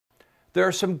There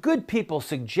are some good people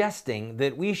suggesting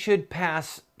that we should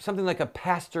pass something like a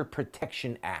Pastor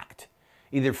Protection Act,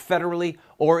 either federally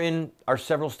or in our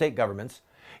several state governments,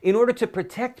 in order to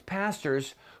protect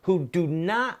pastors who do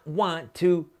not want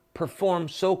to perform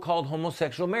so-called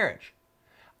homosexual marriage.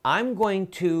 I'm going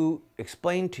to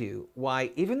explain to you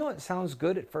why, even though it sounds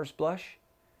good at first blush,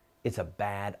 it's a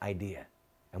bad idea,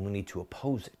 and we need to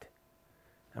oppose it.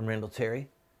 I'm Randall Terry.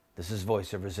 This is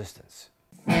Voice of Resistance.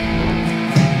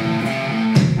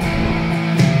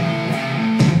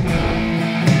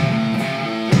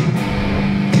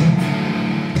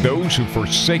 Those who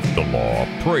forsake the law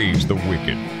praise the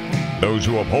wicked. Those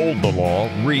who uphold the law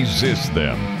resist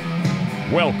them.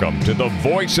 Welcome to the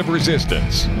Voice of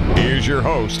Resistance. Here's your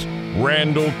host,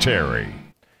 Randall Terry.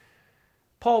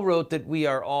 Paul wrote that we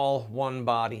are all one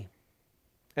body,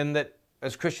 and that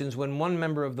as Christians, when one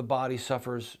member of the body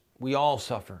suffers, we all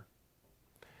suffer.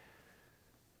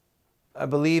 I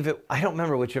don't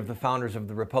remember which of the founders of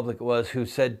the Republic it was who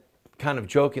said kind of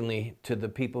jokingly to the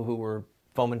people who were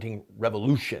fomenting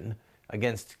revolution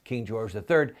against King George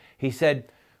III, he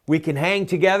said, "We can hang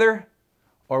together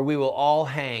or we will all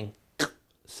hang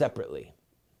separately."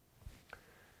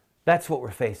 That's what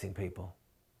we're facing, people.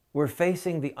 We're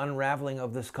facing the unraveling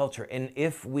of this culture. And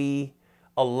if we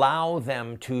allow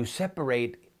them to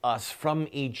separate us from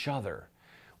each other,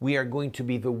 we are going to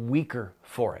be the weaker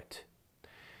for it.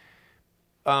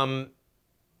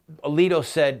 Alito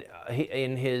said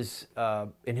in his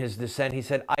dissent, he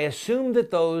said, "I assume that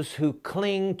those who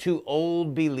cling to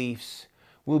old beliefs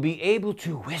will be able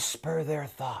to whisper their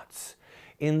thoughts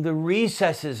in the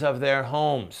recesses of their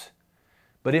homes.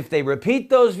 But if they repeat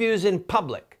those views in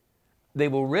public, they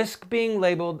will risk being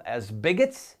labeled as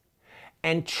bigots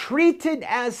and treated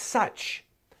as such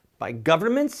by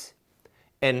governments,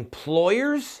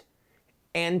 employers,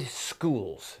 and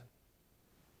schools."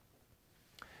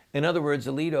 In other words,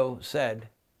 Alito said,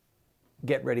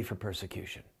 get ready for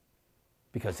persecution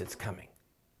because it's coming.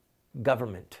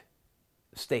 Government,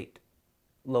 state,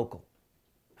 local,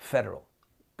 federal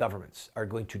governments are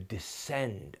going to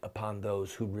descend upon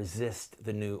those who resist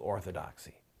the new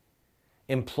orthodoxy.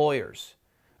 Employers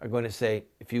are going to say,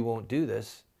 if you won't do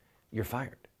this, you're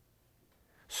fired.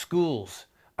 Schools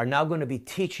are now going to be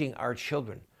teaching our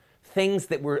children things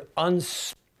that were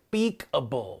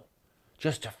unspeakable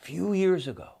just a few years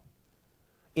ago.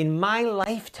 In my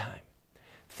lifetime,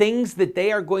 things that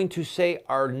they are going to say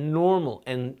are normal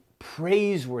and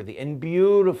praiseworthy and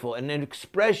beautiful and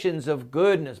expressions of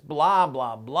goodness, blah,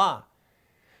 blah, blah.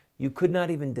 You could not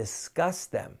even discuss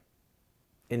them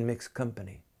in mixed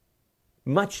company,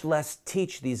 much less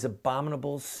teach these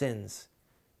abominable sins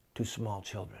to small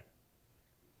children.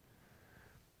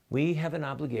 We have an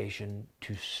obligation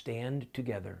to stand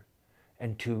together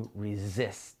and to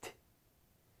resist.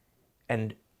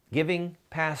 And giving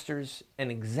pastors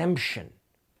an exemption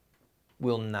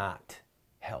will not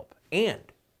help.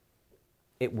 And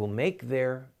it will make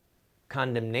their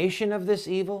condemnation of this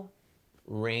evil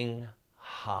ring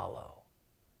hollow.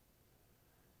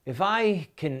 If I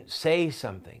can say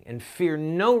something and fear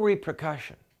no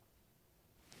repercussion,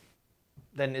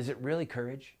 then is it really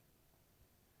courage?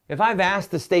 If I've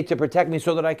asked the state to protect me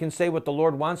so that I can say what the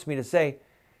Lord wants me to say,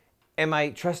 am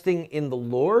I trusting in the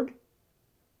Lord?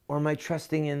 Or am I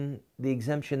trusting in the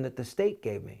exemption that the state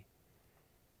gave me?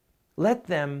 Let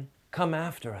them come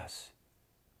after us.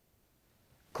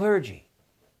 Clergy,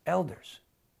 elders,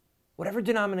 whatever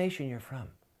denomination you're from,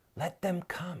 let them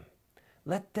come.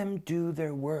 Let them do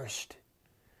their worst.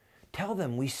 Tell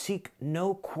them we seek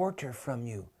no quarter from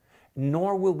you,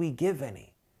 nor will we give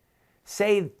any.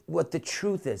 Say what the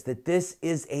truth is, that this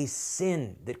is a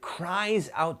sin that cries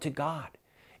out to God.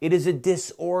 It is a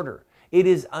disorder. It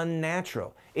is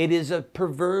unnatural. It is a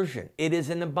perversion. It is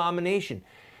an abomination.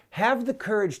 Have the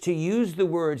courage to use the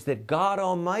words that God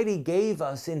Almighty gave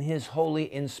us in His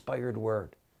holy inspired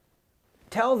word.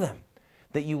 Tell them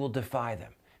that you will defy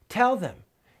them. Tell them,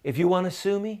 if you want to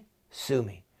sue me, sue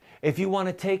me. If you want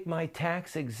to take my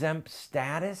tax-exempt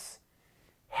status,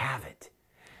 have it.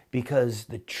 Because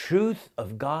the truth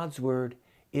of God's word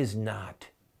is not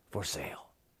for sale.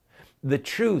 The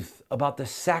truth about the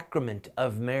sacrament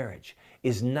of marriage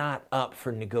is not up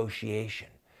for negotiation.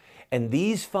 And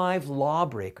these 5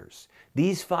 lawbreakers,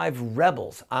 these 5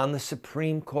 rebels on the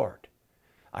Supreme Court,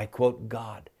 I quote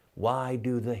God, "Why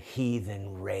do the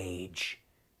heathen rage?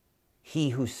 He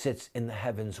who sits in the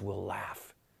heavens will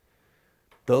laugh."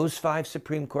 Those 5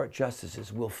 Supreme Court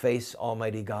justices will face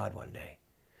Almighty God one day.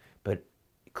 But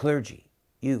clergy,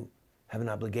 you have an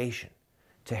obligation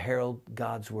to herald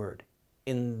God's word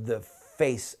in the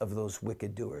face of those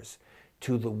wicked doers.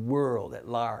 to the world at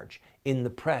large, in the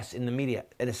press, in the media,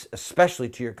 and especially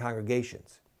to your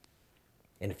congregations.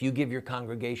 And if you give your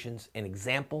congregations an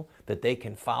example that they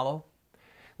can follow,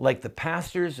 like the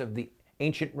pastors of the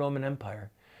ancient Roman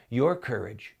Empire, your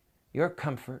courage, your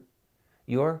comfort,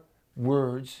 your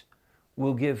words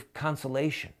will give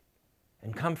consolation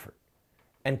and comfort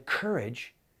and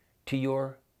courage to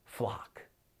your flock.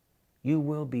 You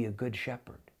will be a good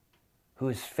shepherd who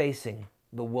is facing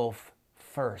the wolf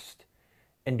first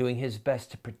and doing his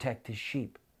best to protect his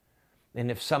sheep.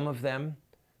 And if some of them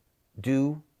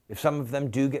do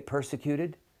get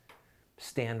persecuted,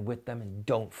 stand with them and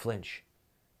don't flinch.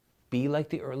 Be like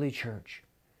the early church.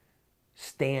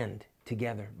 Stand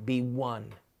together. Be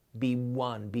one. Be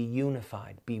one. Be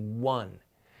unified. Be one.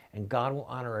 And God will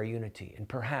honor our unity. And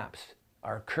perhaps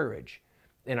our courage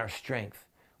and our strength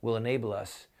will enable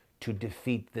us to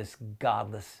defeat this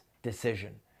godless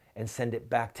decision and send it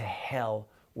back to hell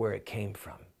where it came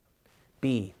from.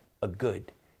 Be a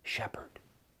good shepherd.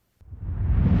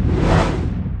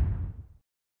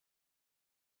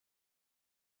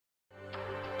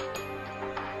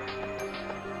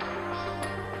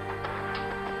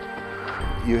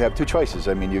 You have two choices.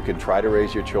 I mean, you can try to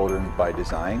raise your children by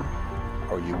design,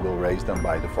 or you will raise them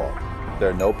by default. There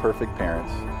are no perfect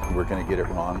parents. We're going to get it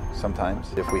wrong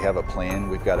sometimes. If we have a plan,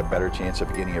 we've got a better chance of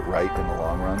getting it right in the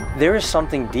long run. There is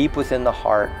something deep within the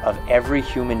heart of every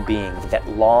human being that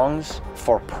longs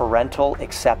for parental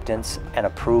acceptance and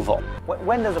approval.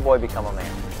 When does a boy become a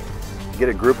man? Get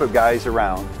a group of guys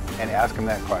around and ask them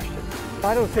that question.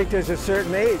 I don't think there's a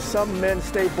certain age. Some men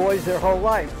stay boys their whole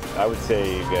life. I would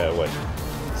say,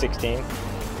 16,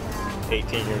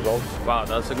 18 years old. Wow,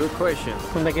 that's a good question.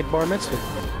 When they get bar mitzvah?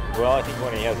 Well, I think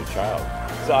when he has a child.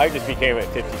 So I just became at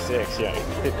 56,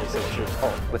 56 years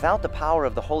old. Without the power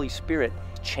of the Holy Spirit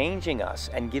changing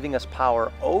us and giving us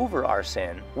power over our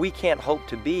sin, we can't hope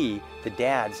to be the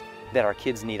dads that our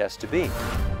kids need us to be.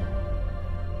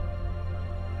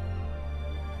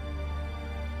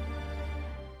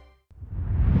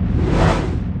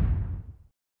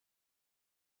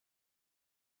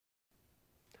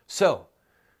 So,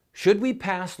 should we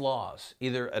pass laws,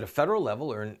 either at a federal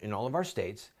level or in all of our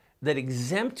states, that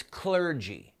exempt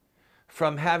clergy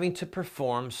from having to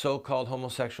perform so-called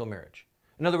homosexual marriage?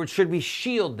 In other words, should we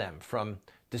shield them from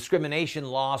discrimination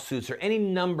lawsuits or any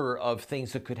number of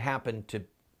things that could happen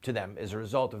to them as a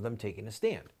result of them taking a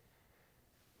stand?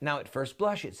 Now, at first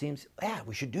blush, it seems, yeah,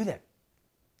 we should do that.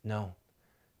 No,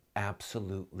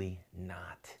 absolutely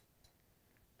not.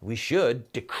 We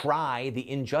should decry the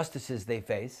injustices they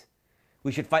face.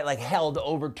 We should fight like hell to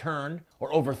overturn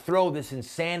or overthrow this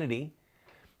insanity,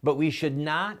 but we should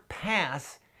not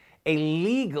pass a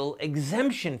legal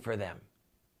exemption for them.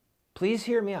 Please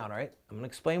hear me out, all right? I'm going to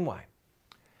explain why.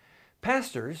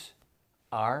 Pastors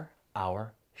are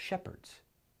our shepherds,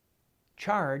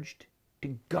 charged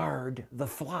to guard the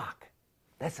flock.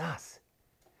 That's us.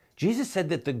 Jesus said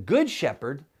that the good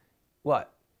shepherd,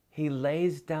 what? He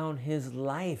lays down his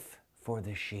life for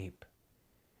the sheep.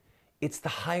 It's the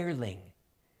hireling.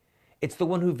 It's the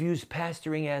one who views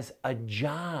pastoring as a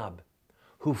job,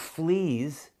 who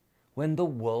flees when the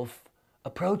wolf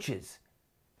approaches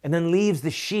and then leaves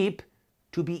the sheep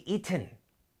to be eaten.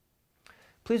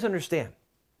 Please understand,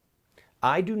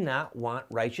 I do not want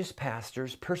righteous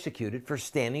pastors persecuted for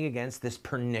standing against this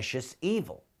pernicious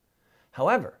evil.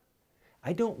 However,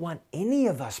 I don't want any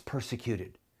of us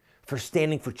persecuted for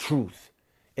standing for truth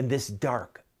in this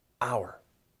dark hour.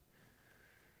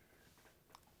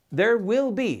 There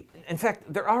will be, in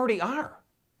fact, there already are,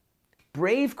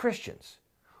 brave Christians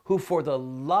who, for the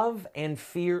love and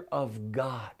fear of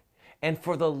God and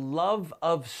for the love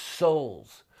of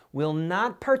souls, will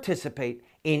not participate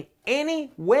in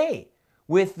any way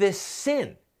with this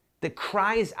sin that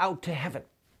cries out to heaven.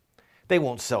 They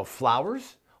won't sell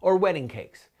flowers or wedding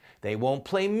cakes. They won't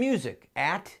play music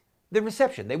at the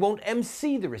reception. They won't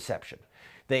MC the reception.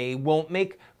 They won't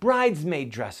make bridesmaid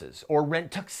dresses or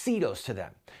rent tuxedos to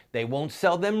them. They won't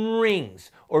sell them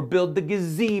rings or build the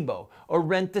gazebo or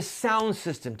rent the sound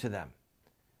system to them.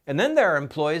 And then there are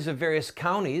employees of various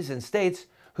counties and states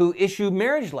who issue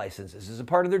marriage licenses as a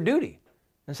part of their duty.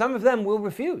 And some of them will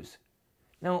refuse.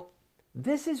 Now,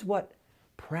 this is what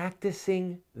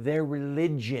practicing their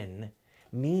religion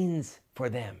means for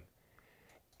them.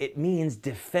 It means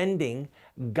defending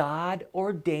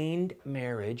God-ordained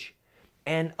marriage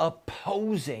and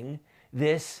opposing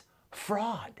this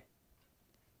fraud.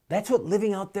 That's what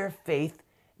living out their faith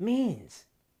means.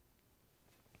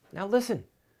 Now listen,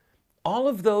 all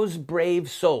of those brave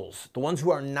souls, the ones who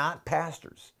are not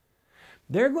pastors,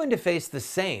 they're going to face the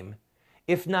same,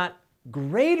 if not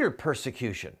greater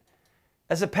persecution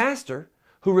as a pastor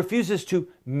who refuses to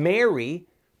marry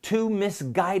two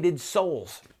misguided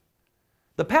souls.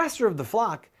 The pastor of the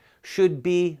flock should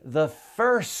be the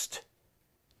first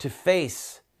to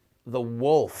face the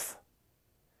wolf,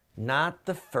 not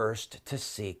the first to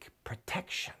seek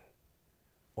protection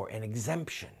or an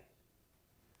exemption.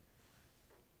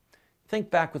 Think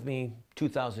back with me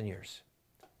 2,000 years.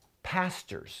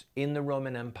 Pastors in the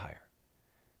Roman Empire,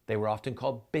 they were often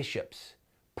called bishops,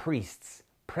 priests,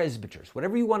 presbyters,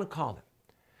 whatever you want to call them.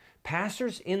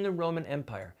 Pastors in the Roman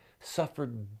Empire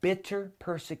suffered bitter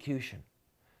persecution.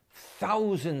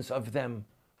 Thousands of them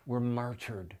were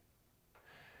martyred.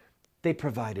 They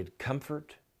provided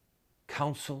comfort,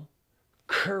 counsel,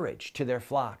 courage to their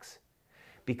flocks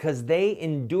because they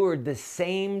endured the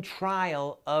same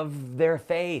trial of their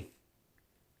faith.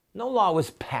 No law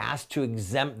was passed to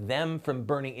exempt them from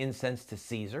burning incense to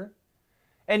Caesar.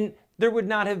 And there would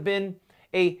not have been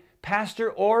a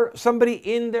pastor or somebody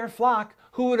in their flock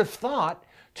who would have thought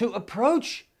to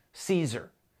approach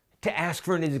Caesar to ask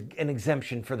for an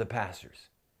exemption for the pastors.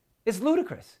 It's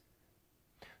ludicrous.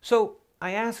 So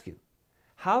I ask you,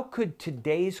 how could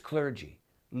today's clergy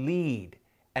lead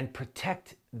and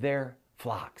protect their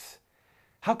flocks?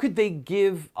 How could they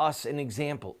give us an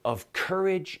example of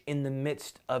courage in the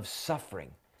midst of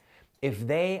suffering if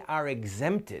they are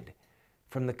exempted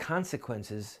from the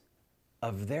consequences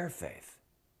of their faith?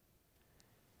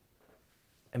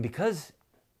 And because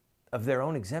of their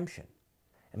own exemption,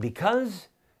 and because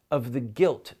of the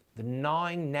guilt, the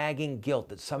gnawing, nagging guilt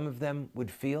that some of them would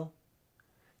feel,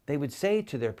 they would say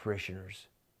to their parishioners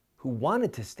who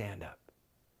wanted to stand up,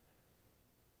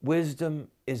 "Wisdom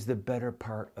is the better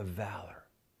part of valor.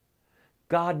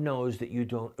 God knows that you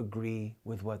don't agree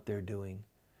with what they're doing."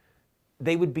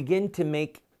 They would begin to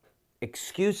make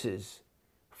excuses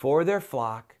for their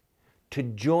flock to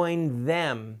join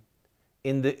them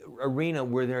in the arena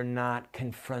where they're not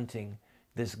confronting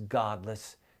this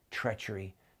godless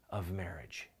treachery of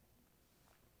marriage.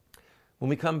 When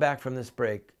we come back from this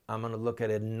break, I'm going to look at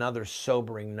another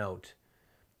sobering note.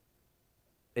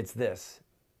 It's this: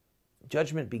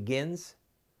 judgment begins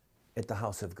at the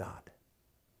house of God.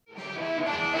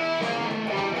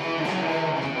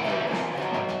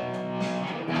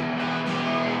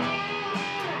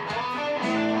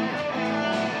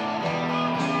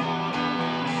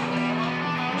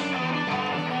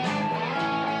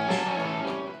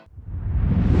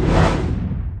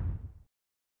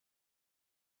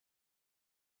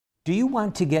 Do you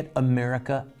want to get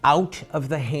America out of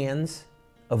the hands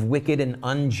of wicked and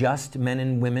unjust men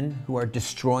and women who are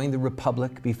destroying the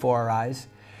republic before our eyes,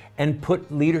 and put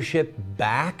leadership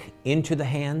back into the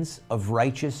hands of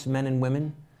righteous men and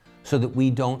women so that we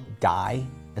don't die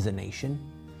as a nation?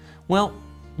 Well,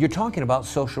 you're talking about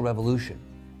social revolution,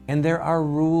 and there are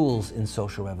rules in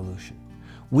social revolution.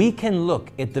 We can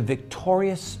look at the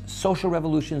victorious social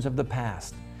revolutions of the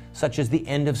past, such as the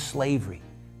end of slavery,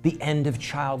 the end of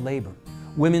child labor,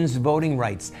 women's voting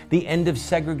rights, the end of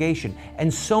segregation,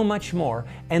 and so much more,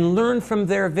 and learn from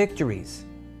their victories.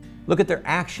 Look at their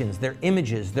actions, their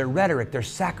images, their rhetoric, their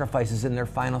sacrifices, and their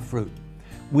final fruit.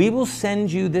 We will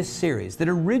send you this series that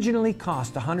originally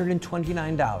cost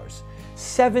 $129,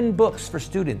 7 books for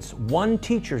students, 1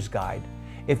 teacher's guide,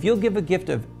 if you'll give a gift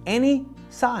of any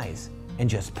size and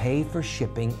just pay for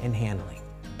shipping and handling.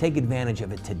 Take advantage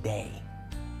of it today.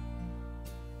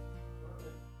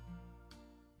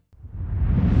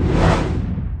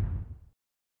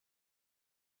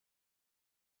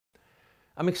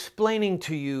 I'm explaining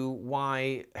to you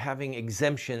why having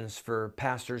exemptions for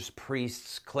pastors,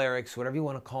 priests, clerics, whatever you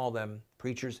want to call them,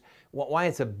 preachers, why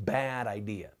it's a bad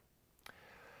idea.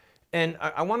 And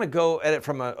I want to go at it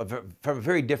from a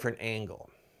very different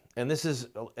angle. And this is,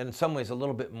 in some ways, a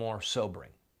little bit more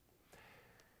sobering.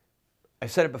 I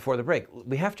said it before the break.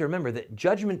 We have to remember that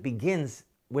judgment begins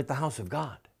with the house of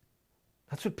God.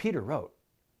 That's what Peter wrote.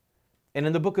 And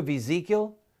in the book of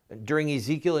Ezekiel, during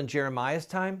Ezekiel and Jeremiah's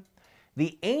time,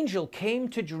 the angel came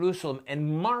to Jerusalem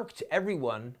and marked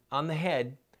everyone on the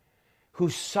head who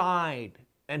sighed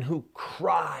and who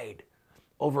cried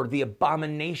over the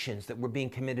abominations that were being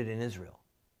committed in Israel.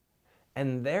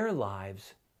 And their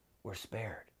lives were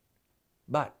spared.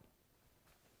 But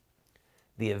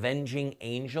the avenging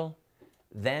angel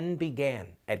then began,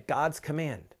 at God's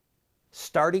command,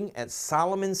 starting at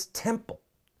Solomon's temple,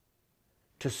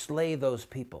 to slay those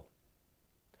people.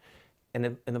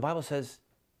 And the Bible says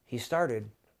he started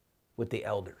with the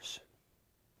elders.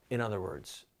 In other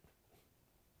words,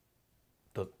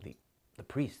 the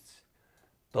priests,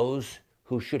 those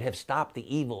who should have stopped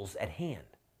the evils at hand,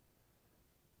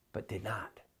 but did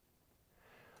not.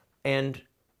 And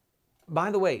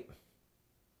by the way,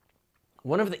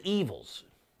 one of the evils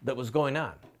that was going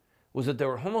on was that there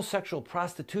were homosexual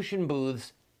prostitution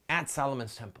booths at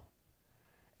Solomon's temple.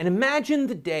 And imagine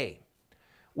the day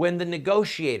when the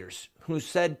negotiators who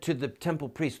said to the temple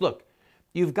priest, look,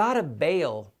 you've got a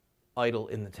Baal idol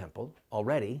in the temple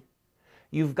already.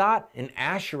 You've got an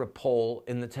Asherah pole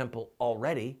in the temple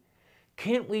already.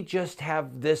 Can't we just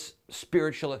have this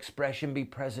spiritual expression be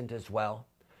present as well?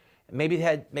 Maybe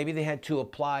they had to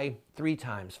apply 3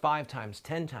 times, 5 times,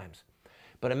 10 times.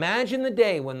 But imagine the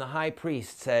day when the high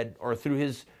priest said, or through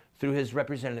his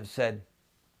representative said,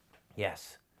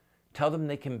 yes, tell them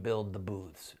they can build the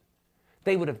booths.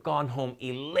 They would have gone home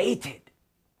elated.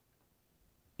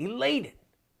 Elated.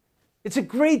 It's a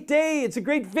great day. It's a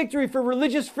great victory for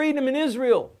religious freedom in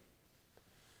Israel.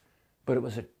 But it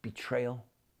was a betrayal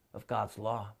of God's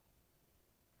law.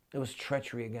 It was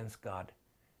treachery against God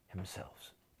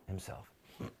himself.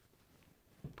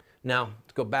 Now,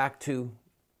 to go back to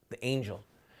the angel.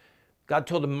 God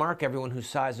told him, mark everyone who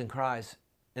sighs and cries.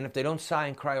 And if they don't sigh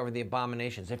and cry over the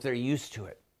abominations, if they're used to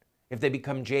it, if they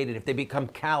become jaded, if they become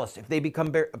calloused, if they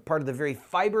become a part of the very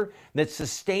fiber that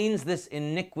sustains this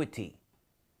iniquity,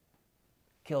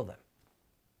 kill them.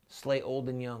 Slay old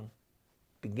and young.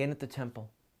 Begin at the temple.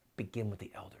 Begin with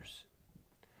the elders.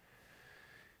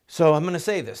 So I'm going to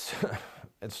say this.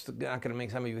 It's not going to make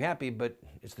some of you happy, but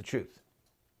it's the truth.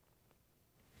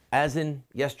 As in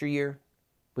yesteryear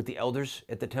with the elders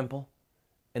at the temple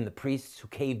and the priests who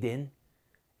caved in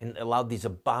and allowed these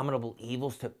abominable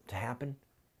evils to happen,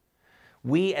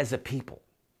 we as a people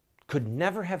could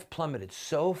never have plummeted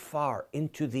so far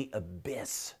into the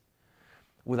abyss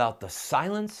without the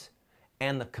silence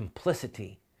and the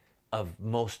complicity of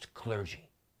most clergy.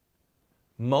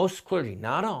 Most clergy,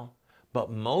 not all, but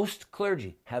most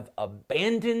clergy have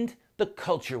abandoned the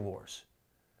culture wars.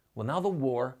 Well, now the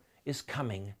war is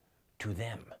coming to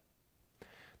them.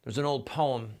 There's an old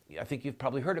poem, I think you've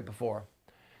probably heard it before,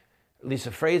 at least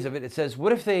a phrase of it. It says,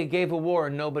 what if they gave a war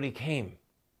and nobody came?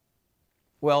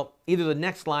 Well, either the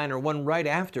next line or one right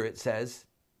after it says,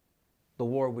 the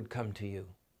war would come to you.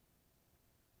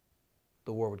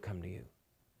 The war would come to you.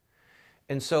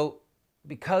 And so,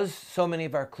 because so many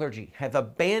of our clergy have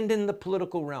abandoned the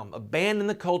political realm, abandoned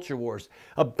the culture wars,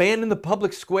 abandoned the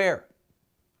public square,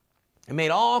 and made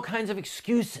all kinds of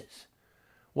excuses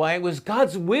why it was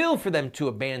God's will for them to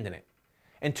abandon it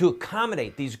and to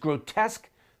accommodate these grotesque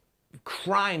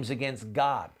crimes against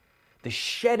God, the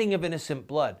shedding of innocent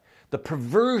blood, the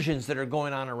perversions that are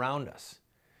going on around us,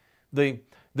 the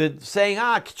saying,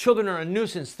 children are a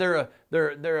nuisance, they're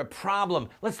a problem.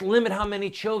 Let's limit how many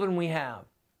children we have.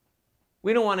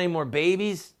 We don't want any more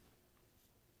babies.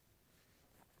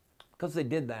 Because they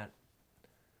did that,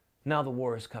 now the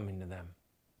war is coming to them.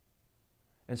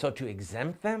 And so to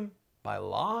exempt them by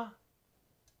law?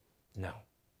 No.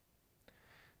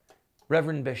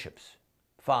 Reverend bishops,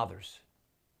 fathers,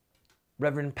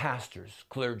 reverend pastors,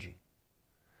 clergy,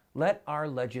 let our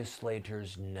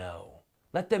legislators know.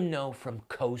 Let them know from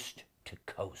coast to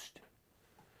coast.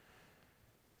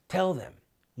 Tell them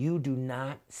you do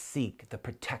not seek the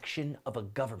protection of a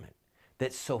government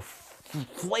that so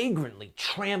flagrantly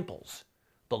tramples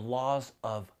the laws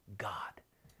of God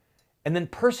and then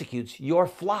persecutes your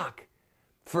flock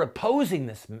for opposing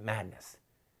this madness.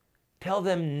 Tell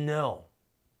them no.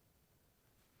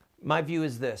 My view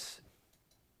is this.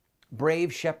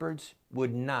 Brave shepherds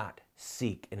would not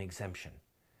seek an exemption,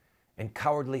 and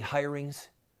cowardly hirings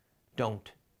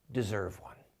don't deserve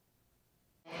one.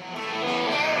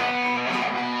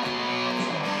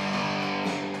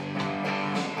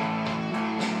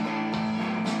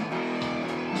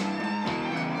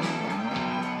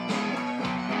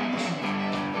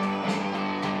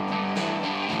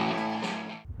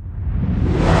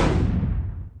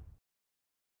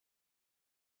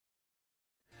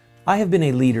 I have been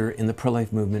a leader in the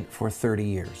pro-life movement for 30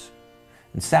 years.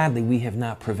 And sadly, we have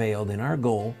not prevailed in our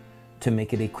goal to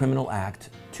make it a criminal act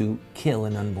to kill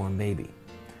an unborn baby.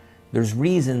 There's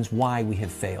reasons why we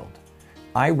have failed.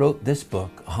 I wrote this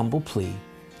book, A Humble Plea,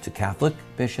 to Catholic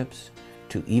bishops,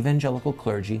 to evangelical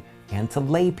clergy, and to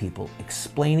lay people,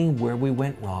 explaining where we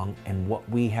went wrong and what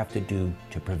we have to do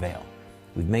to prevail.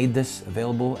 We've made this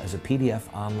available as a PDF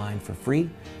online for free.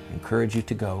 I encourage you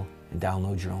to go and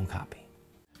download your own copy.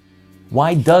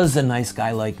 Why does a nice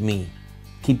guy like me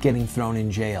keep getting thrown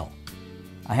in jail?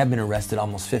 I have been arrested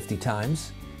almost 50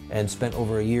 times and spent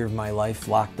over a year of my life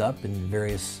locked up in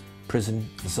various prison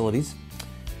facilities.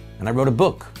 And I wrote a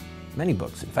book, many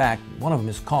books. In fact, one of them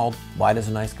is called, Why Does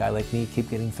a Nice Guy Like Me Keep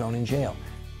Getting Thrown in Jail?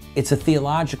 It's a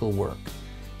theological work,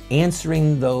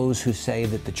 answering those who say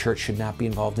that the church should not be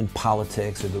involved in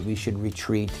politics or that we should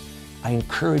retreat. I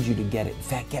encourage you to get it. In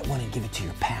fact, get one and give it to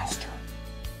your pastor.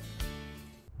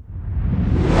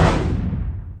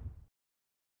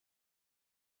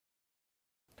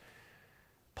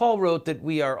 Paul wrote that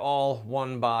we are all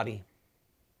one body,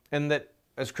 and that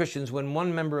as Christians, when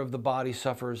one member of the body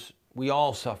suffers, we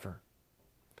all suffer.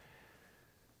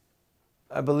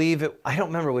 I believe I don't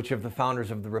remember which of the founders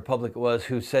of the Republic it was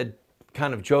who said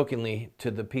kind of jokingly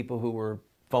to the people who were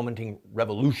fomenting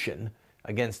revolution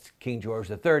against King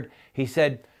George III, he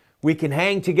said, "We can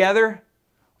hang together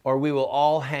or we will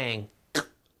all hang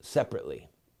separately."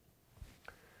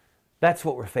 That's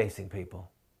what we're facing, people.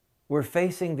 We're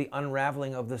facing the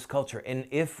unraveling of this culture. And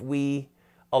if we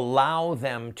allow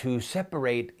them to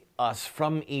separate us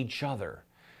from each other,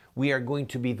 we are going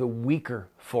to be the weaker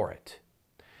for it.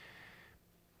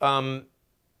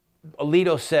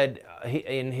 Alito said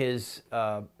in his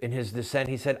dissent,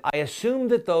 he said, "I assume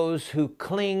that those who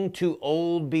cling to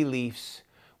old beliefs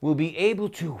will be able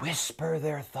to whisper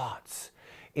their thoughts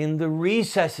in the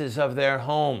recesses of their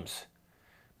homes.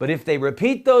 But if they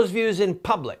repeat those views in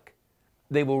public,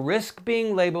 they will risk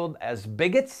being labeled as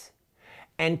bigots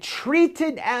and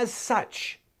treated as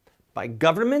such by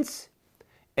governments,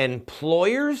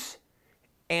 employers,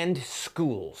 and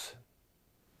schools."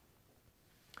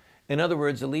 In other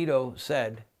words, Alito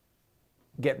said,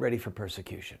 get ready for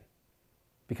persecution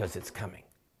because it's coming.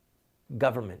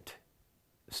 Government,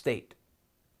 state,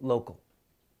 local,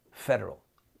 federal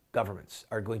governments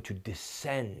are going to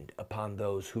descend upon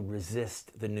those who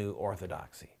resist the new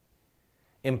orthodoxy.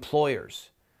 Employers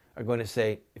are going to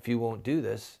say, if you won't do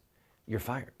this, you're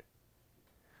fired.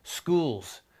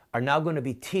 Schools are now going to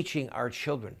be teaching our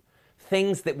children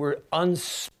things that were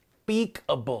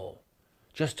unspeakable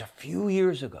just a few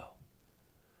years ago.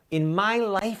 In my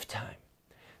lifetime,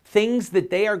 things that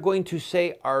they are going to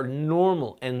say are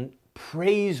normal and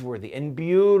praiseworthy and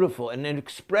beautiful and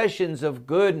expressions of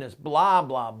goodness, blah,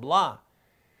 blah, blah.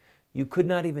 You could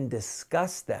not even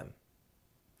discuss them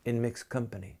in mixed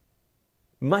company,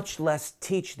 much less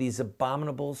teach these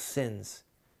abominable sins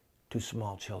to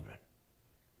small children.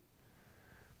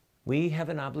 We have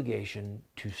an obligation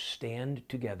to stand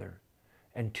together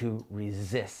and to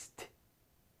resist.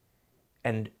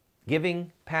 And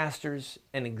giving pastors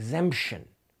an exemption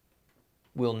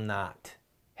will not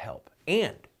help.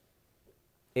 And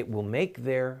it will make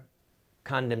their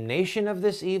condemnation of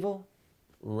this evil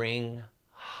ring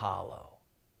hollow.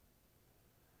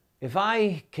 If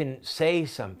I can say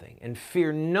something and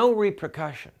fear no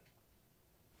repercussion,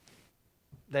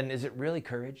 then is it really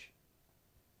courage?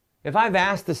 If I've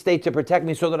asked the state to protect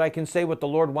me so that I can say what the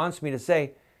Lord wants me to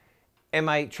say, am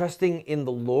I trusting in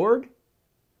the Lord?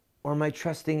 Or am I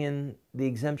trusting in the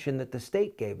exemption that the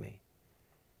state gave me?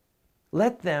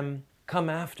 Let them come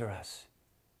after us.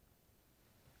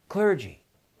 Clergy,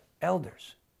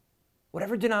 elders,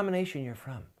 whatever denomination you're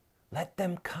from, let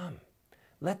them come.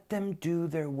 Let them do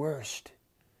their worst.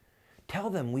 Tell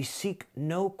them we seek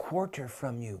no quarter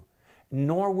from you,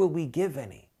 nor will we give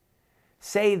any.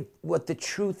 Say what the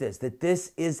truth is, that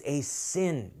this is a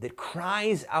sin that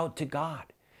cries out to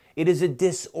God. It is a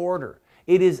disorder.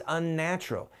 It is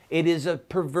unnatural. It is a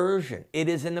perversion. It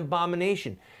is an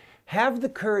abomination. Have the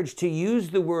courage to use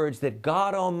the words that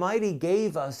God Almighty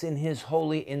gave us in His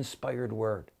holy inspired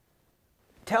word.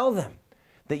 Tell them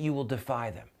that you will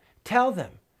defy them. Tell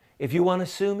them, if you want to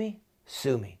sue me,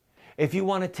 sue me. If you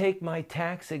want to take my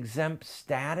tax-exempt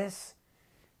status,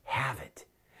 have it.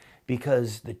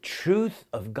 Because the truth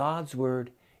of God's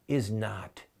word is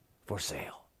not for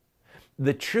sale.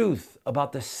 The truth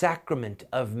about the sacrament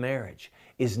of marriage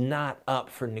is not up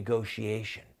for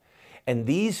negotiation. And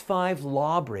these 5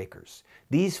 lawbreakers,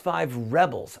 these 5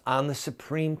 rebels on the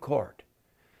Supreme Court,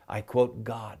 I quote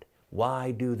God,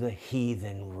 "Why do the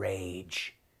heathen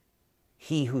rage?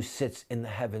 He who sits in the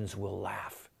heavens will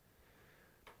laugh."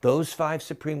 Those 5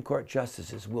 Supreme Court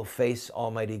justices will face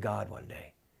Almighty God one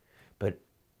day. But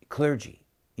clergy,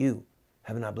 you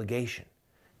have an obligation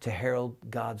to herald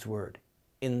God's word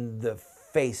in the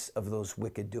face of those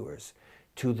wicked doers,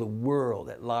 to the world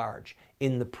at large,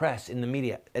 in the press, in the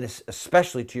media, and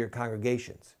especially to your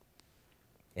congregations.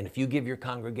 And if you give your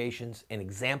congregations an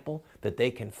example that they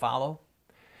can follow,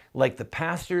 like the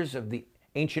pastors of the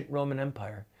ancient Roman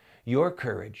Empire, your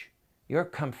courage, your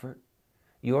comfort,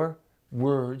 your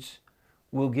words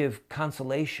will give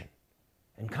consolation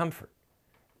and comfort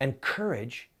and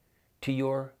courage to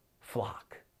your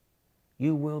flock.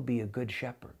 You will be a good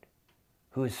shepherd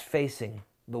who is facing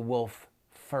the wolf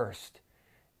first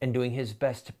and doing his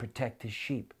best to protect his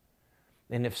sheep.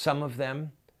 And if some of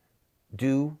them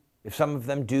do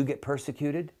get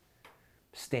persecuted,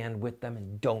 stand with them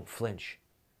and don't flinch.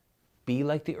 Be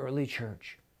like the early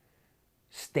church.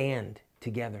 Stand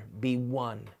together. Be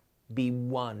one. Be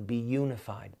one. Be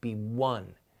unified. Be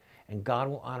one. And God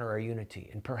will honor our unity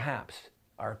and perhaps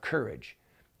our courage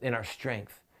and our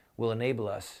strength will enable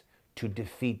us to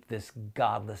defeat this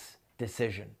godless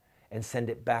decision and send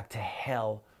it back to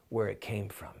hell where it came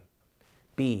from.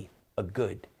 Be a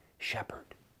good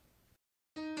shepherd.